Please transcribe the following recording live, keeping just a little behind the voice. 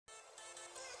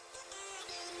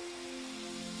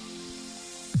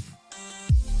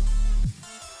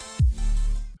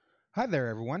Hi there,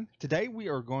 everyone. Today we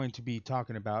are going to be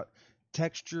talking about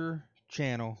texture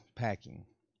channel packing.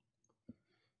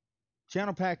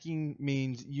 Channel packing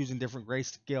means using different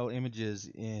grayscale images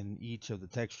in each of the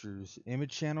texture's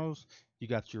image channels. You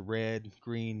got your red,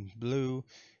 green, blue,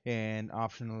 and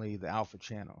optionally the alpha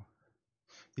channel.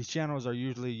 These channels are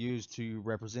usually used to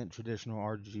represent traditional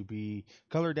RGB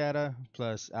color data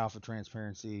plus alpha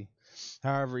transparency.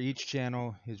 However, each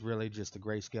channel is really just a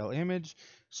grayscale image,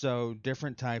 so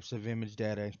different types of image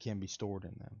data can be stored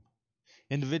in them.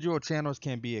 Individual channels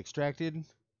can be extracted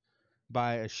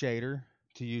by a shader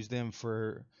to use them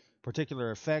for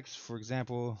particular effects. For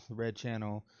example, the red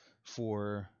channel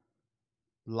for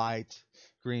light,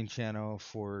 green channel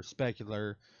for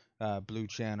specular, blue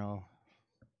channel,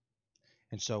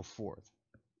 and so forth.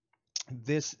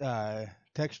 This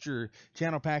texture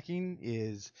channel packing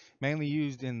is mainly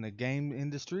used in the game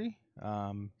industry.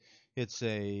 It's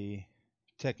a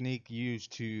technique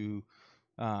used to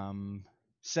um,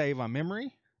 save on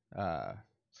memory. Uh,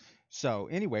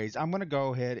 anyways, I'm going to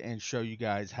go ahead and show you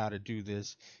guys how to do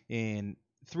this in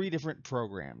three different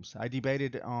programs. I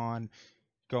debated on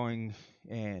going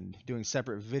and doing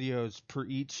separate videos per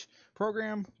each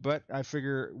program, but I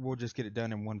figure we'll just get it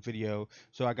done in one video.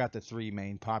 So I got the three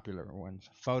main popular ones: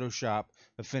 Photoshop,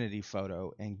 Affinity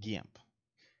Photo, and Gimp.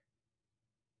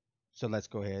 So let's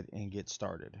go ahead and get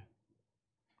started.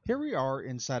 Here we are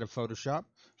inside of Photoshop.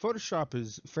 Photoshop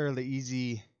is fairly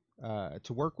easy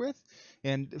to work with,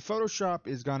 and Photoshop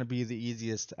is going to be the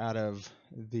easiest out of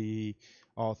the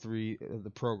all three of the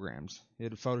programs.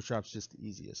 Photoshop's just the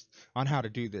easiest on how to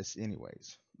do this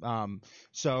anyways.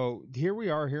 So here we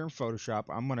are here in Photoshop.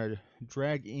 I'm going to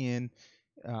drag in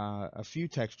a few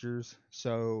textures.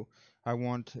 So I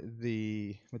want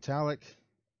the metallic,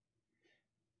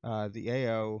 the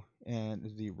AO,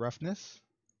 and the roughness.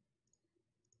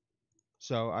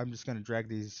 So I'm just going to drag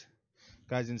these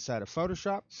guys inside of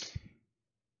Photoshop.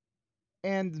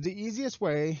 And the easiest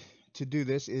way to do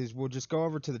this is we'll just go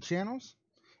over to the channels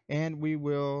and we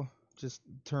will just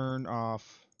turn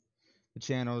off the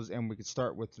channels, and we could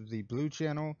start with the blue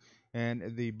channel.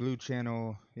 And the blue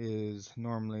channel is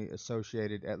normally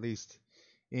associated, at least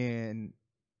in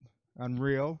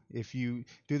Unreal, if you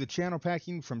do the channel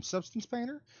packing from Substance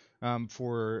Painter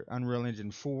for Unreal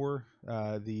Engine 4,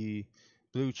 the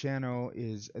blue channel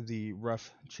is the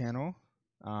rough channel.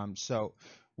 So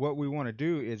what we want to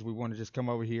do is we want to just come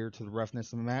over here to the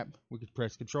roughness of the map. We could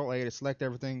press Control A to select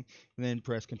everything, and then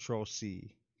press Control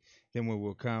C. Then we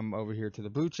will come over here to the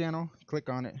blue channel, click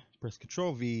on it, press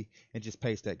Control V, and just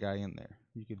paste that guy in there.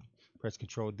 You could press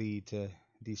Control D to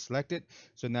deselect it.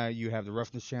 So now you have the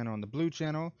roughness channel on the blue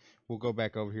channel. We'll go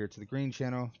back over here to the green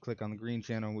channel, click on the green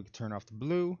channel, we can turn off the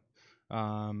blue.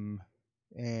 And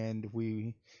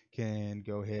we can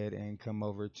go ahead and come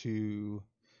over to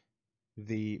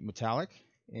the metallic,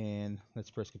 and let's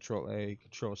press Control A,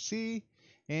 Control C,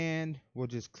 and we'll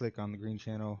just click on the green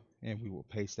channel and we will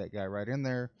paste that guy right in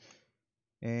there.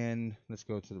 And let's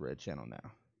go to the red channel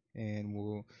now, and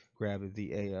we'll grab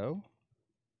the AO,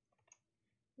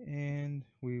 and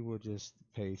we will just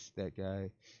paste that guy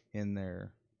in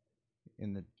there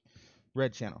in the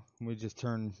red channel. We just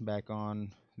turn back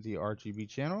on the RGB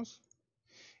channels,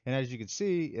 and as you can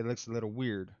see, it looks a little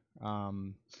weird.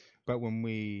 But when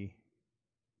we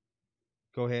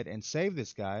go ahead and save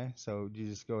this guy, so you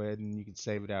just go ahead and you can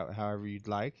save it out however you'd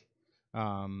like.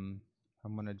 I'm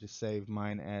gonna just save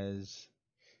mine as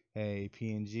a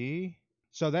PNG.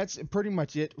 So that's pretty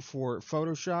much it for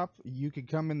Photoshop. You could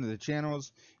come into the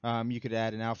channels, you could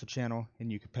add an alpha channel,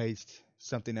 and you could paste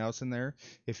something else in there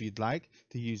if you'd like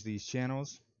to use these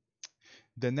channels.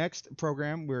 The next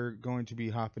program we're going to be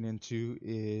hopping into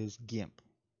is Gimp.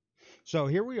 So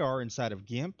here we are inside of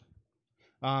Gimp.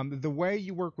 The way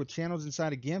you work with channels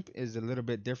inside of Gimp is a little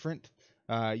bit different.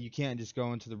 You can't just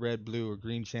go into the red, blue, or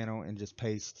green channel and just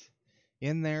paste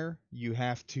in there. You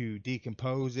have to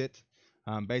decompose it.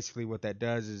 Basically what that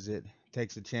does is it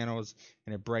takes the channels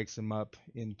and it breaks them up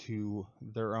into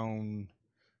their own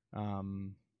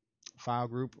file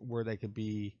group where they could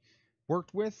be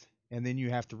worked with, and then you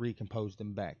have to recompose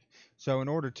them back. So in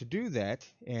order to do that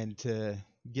and to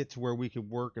get to where we could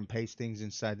work and paste things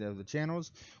inside of the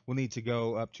channels, we'll need to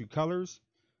go up to colors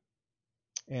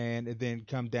and then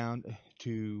come down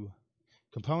to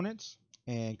components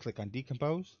and click on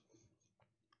decompose.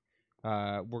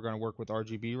 We're going to work with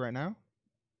RGB right now.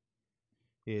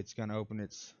 It's going to open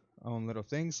its own little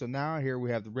thing. So now here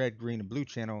we have the red, green, and blue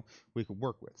channel we could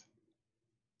work with.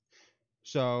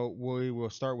 So we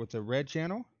will start with the red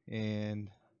channel, and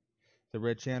the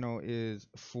red channel is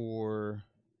for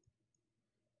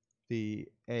the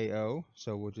AO.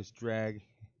 So we'll just drag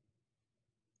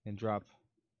and drop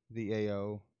the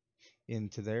AO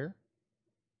into there.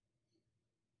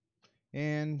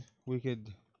 And we could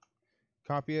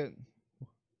copy it.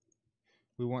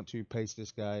 We want to paste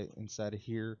this guy inside of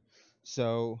here.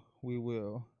 So we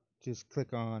will just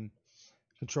click on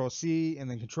Control C and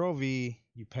then Control V.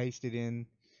 You paste it in.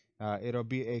 It'll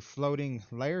be a floating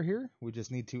layer here. We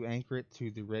just need to anchor it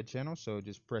to the red channel. So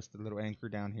just press the little anchor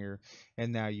down here.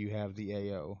 And now you have the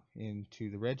AO into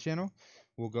the red channel.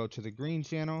 We'll go to the green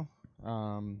channel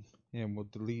and we'll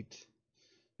delete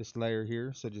this layer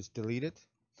here. So just delete it.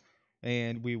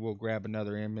 And we will grab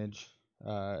another image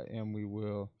and we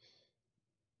will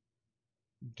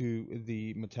do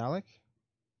the metallic.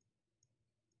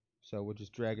 So we'll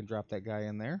just drag and drop that guy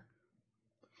in there.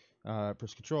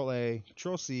 Press Control A,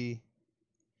 Control C,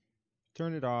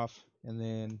 turn it off,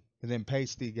 and then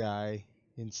paste the guy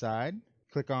inside.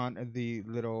 Click on the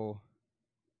little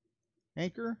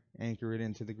anchor it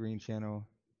into the green channel.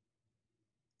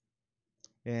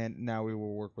 And now we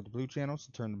will work with the blue channel. So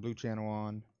turn the blue channel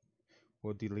on.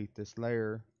 We'll delete this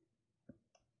layer.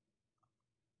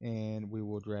 And we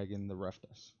will drag in the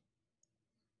roughness.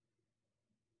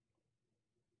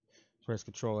 Press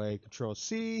Control A, Control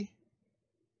C.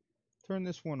 Turn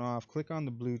this one off. Click on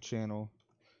the blue channel.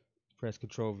 Press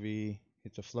Control V.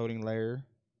 It's a floating layer.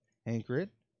 Anchor it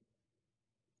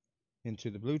into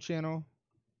the blue channel.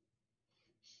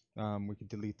 We can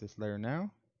delete this layer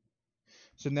now.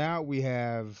 So now we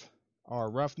have our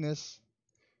roughness,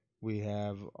 we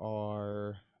have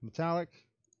our metallic,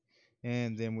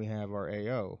 and then we have our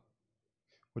AO.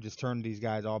 We'll just turn these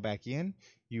guys all back in.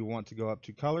 You want to go up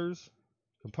to colors,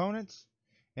 components,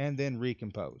 and then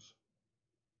recompose.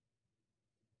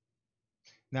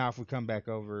 Now if we come back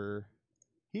over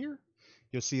here,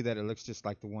 you'll see that it looks just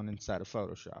like the one inside of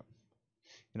Photoshop.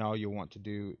 And all you'll want to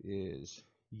do is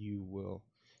you will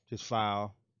just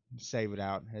file, save it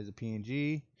out as a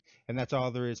PNG, and that's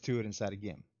all there is to it inside of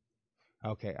Gimp.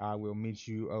 Okay, I will meet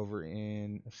you over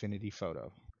in Affinity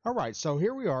Photo. All right, so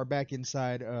here we are back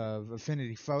inside of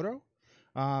Affinity Photo.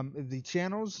 The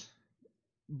channels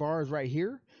bar is right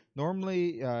here.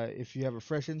 Normally, if you have a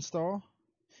fresh install,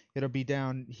 it'll be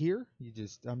down here.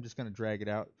 I'm just going to drag it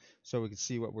out so we can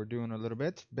see what we're doing a little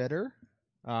bit better.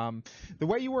 The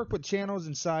way you work with channels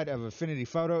inside of Affinity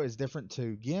Photo is different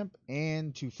to Gimp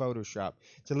and to Photoshop.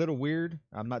 It's a little weird.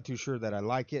 I'm not too sure that I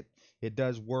like it. It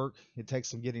does work. It takes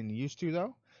some getting used to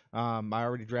though. I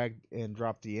already dragged and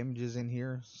dropped the images in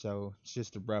here, so it's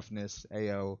just the roughness,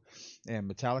 AO, and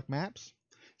metallic maps.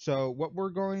 So what we're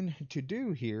going to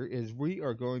do here is we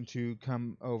are going to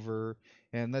come over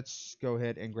and let's go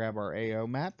ahead and grab our AO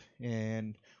map,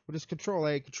 and we'll just Control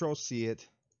A, Control C it,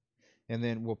 and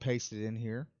then we'll paste it in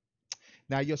here.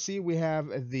 Now you'll see we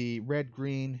have the red,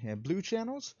 green, and blue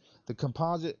channels, the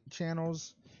composite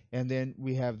channels, and then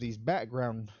we have these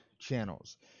background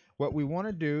channels. What we want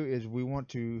to do is we want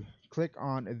to click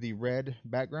on the red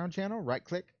background channel, right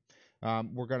click.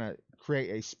 We're going to create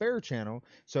a spare channel.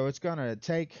 So it's going to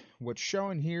take what's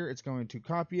shown here, it's going to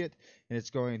copy it, and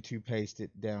it's going to paste it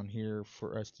down here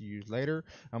for us to use later.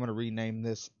 I'm going to rename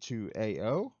this to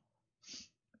AO.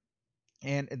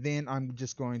 And then I'm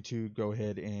just going to go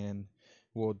ahead and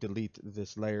we'll delete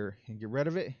this layer and get rid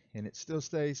of it, and it still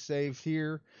stays saved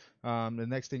here. The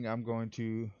next thing I'm going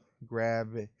to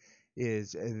grab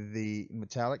is the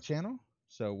metallic channel.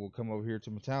 So we'll come over here to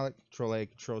metallic, Control A,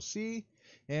 Control C,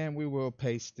 and we will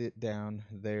paste it down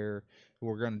there.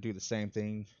 We're going to do the same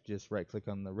thing, just right click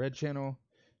on the red channel,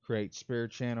 create spare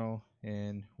channel,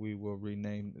 and we will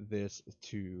rename this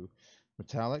to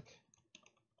metallic.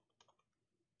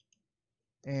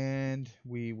 And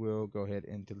we will go ahead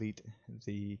and delete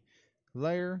the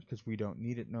layer because we don't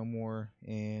need it no more,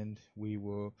 and we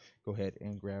will go ahead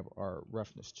and grab our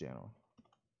roughness channel,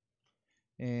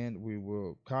 and we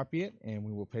will copy it and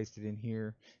we will paste it in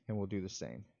here, and we'll do the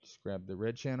same. Just grab the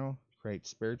red channel, create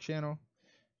spare channel,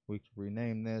 we can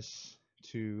rename this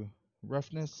to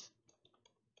roughness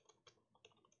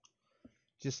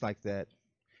just like that,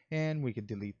 and we can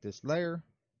delete this layer.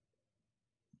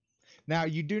 Now,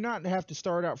 you do not have to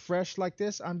start out fresh like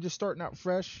this. I'm just starting out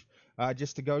fresh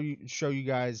just to show you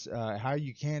guys how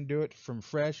you can do it from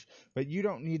fresh, but you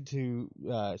don't need to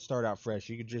start out fresh.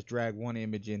 You could just drag one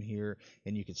image in here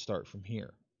and you can start from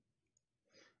here.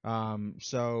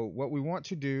 So what we want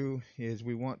to do is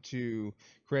we want to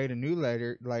create a new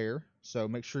layer. So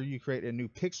make sure you create a new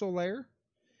pixel layer,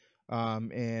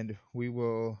 and we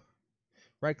will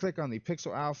right click on the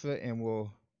pixel alpha and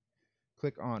we'll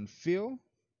click on fill.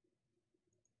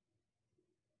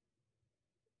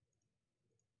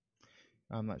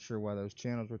 I'm not sure why those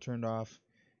channels were turned off.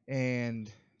 And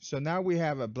So now we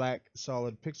have a black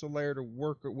solid pixel layer to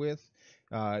work with.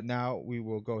 Now we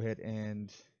will go ahead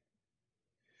and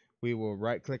we will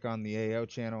right click on the AO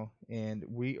channel, and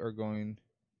we are going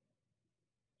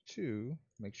to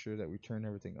make sure that we turn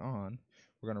everything on.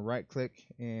 We're going to right click,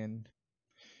 and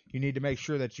you need to make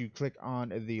sure that you click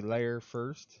on the layer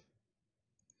first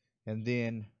and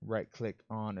then right click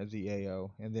on the AO,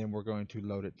 and then we're going to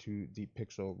load it to the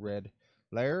pixel red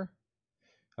layer.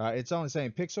 It's only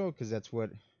saying pixel because that's what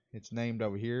it's named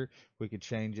over here. We could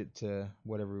change it to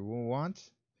whatever we want,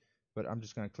 but I'm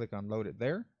just going to click on load it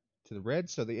there to the red.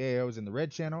 So the AO is in the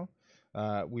red channel.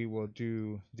 We will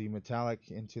do the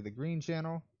metallic into the green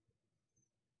channel,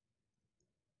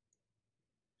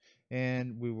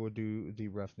 and we will do the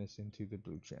roughness into the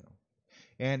blue channel.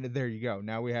 And there you go.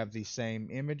 Now we have the same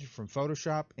image from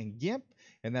Photoshop and Gimp,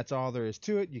 and that's all there is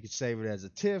to it. You can save it as a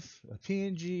TIFF, a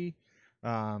PNG,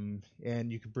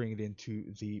 and you can bring it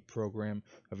into the program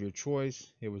of your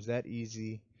choice. It was that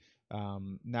easy.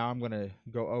 Now I'm going to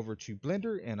go over to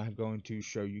Blender, and I'm going to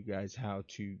show you guys how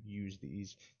to use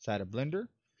these inside of Blender.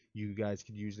 You guys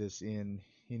could use this in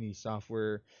any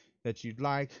software that you'd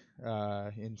like,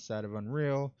 inside of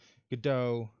Unreal,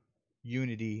 Godot,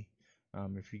 Unity.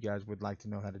 If you guys would like to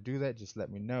know how to do that, just let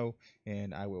me know,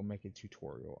 and I will make a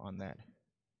tutorial on that.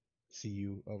 See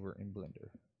you over in Blender.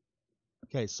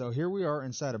 Okay, so here we are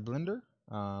inside of Blender.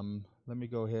 Let me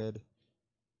go ahead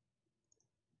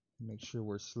and make sure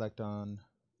we're selected on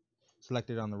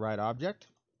the right object.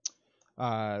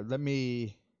 Let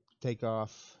me take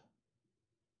off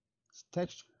this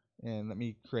texture, and let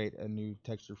me create a new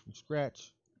texture from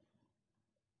scratch.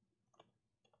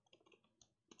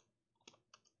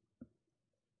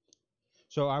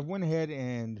 So I went ahead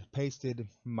and pasted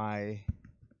my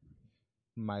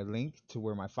link to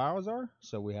where my files are.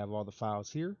 So we have all the files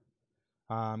here.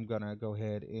 I'm gonna go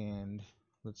ahead and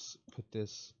let's put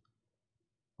this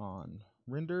on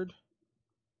rendered.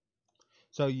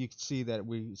 So you can see that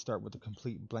we start with a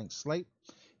complete blank slate.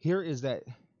 Here is that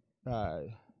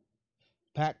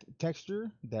packed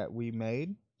texture that we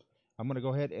made. I'm gonna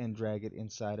go ahead and drag it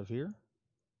inside of here.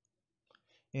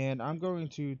 And I'm going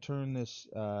to turn this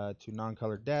to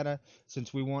non-colored data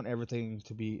since we want everything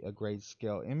to be a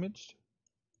grayscale image.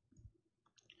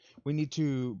 We need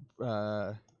to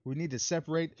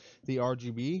separate the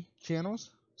RGB channels,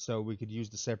 so we could use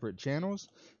the separate channels.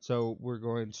 So we're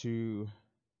going to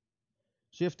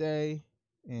Shift A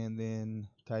and then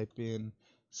type in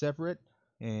separate,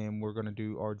 and we're going to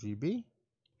do RGB.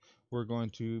 We're going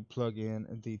to plug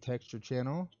in the texture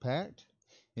channel packed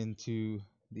into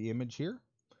the image here.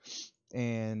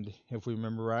 And if we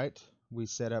remember right, we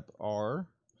set up R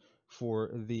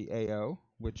for the AO,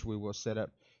 which we will set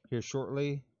up here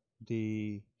shortly.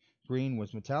 The green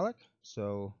was metallic,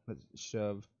 so let's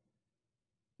shove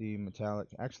the metallic.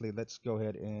 Actually, let's go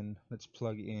ahead and let's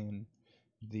plug in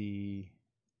the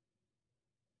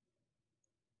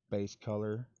base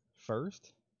color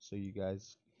first so you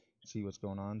guys see what's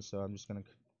going on. So I'm just going to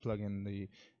plug in the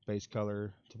base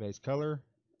color to base color,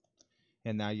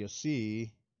 and now you'll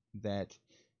see that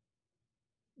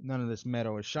none of this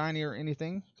metal is shiny or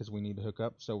anything because we need to hook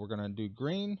up. So we're going to do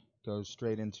green, goes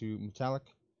straight into metallic.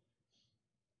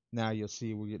 Now you'll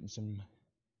see we're getting some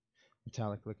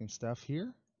metallic looking stuff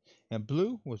here. And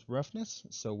blue was roughness,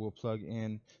 so we'll plug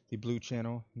in the blue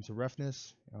channel into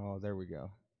roughness. Oh, there we go.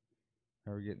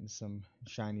 Now we're getting some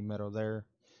shiny metal there.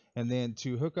 And then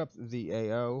to hook up the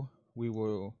AO, we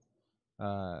will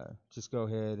just go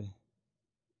ahead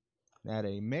and add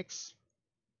a mix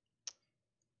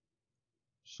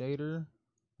shader.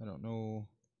 I don't know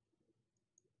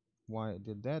why it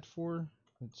did that for.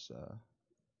 Let's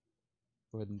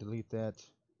go ahead and delete that.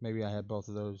 Maybe I had both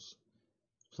of those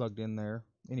plugged in there.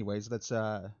 Anyways, let's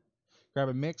grab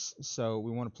a mix. So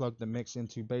we want to plug the mix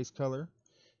into base color,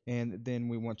 and then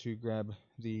we want to grab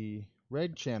the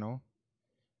red channel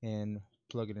and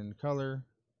plug it in color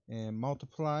and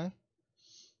multiply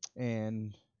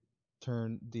and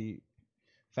turn the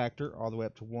factor all the way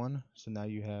up to 1. So now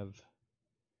you have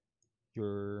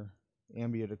your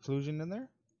ambient occlusion in there,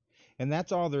 and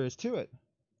that's all there is to it.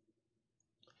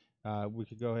 We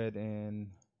could go ahead and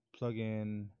plug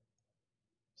in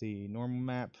the normal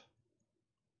map.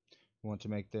 We want to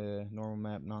make the normal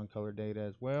map non-color data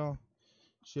as well.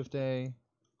 Shift A,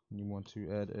 and you want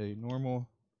to add a normal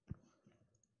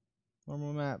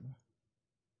map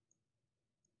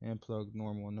and plug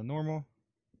normal into normal,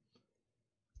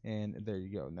 and there you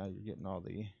go. Now you're getting all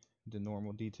the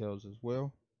normal details as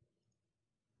well.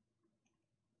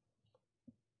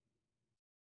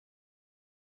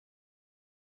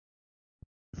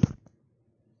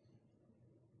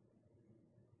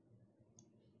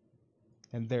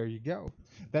 And there you go.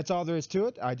 That's all there is to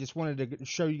it. I just wanted to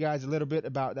show you guys a little bit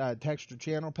about texture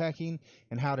channel packing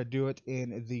and how to do it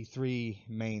in the three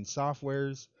main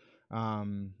softwares.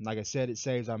 Like I said, it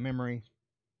saves on memory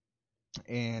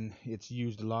and it's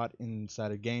used a lot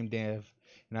inside of game dev.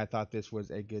 And I thought this was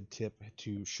a good tip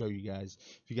to show you guys.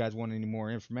 If you guys want any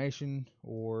more information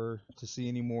or to see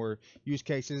any more use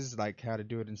cases, like how to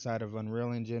do it inside of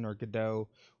Unreal Engine or Godot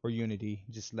or Unity,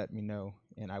 just let me know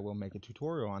and I will make a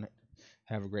tutorial on it.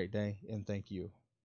 Have a great day and thank you.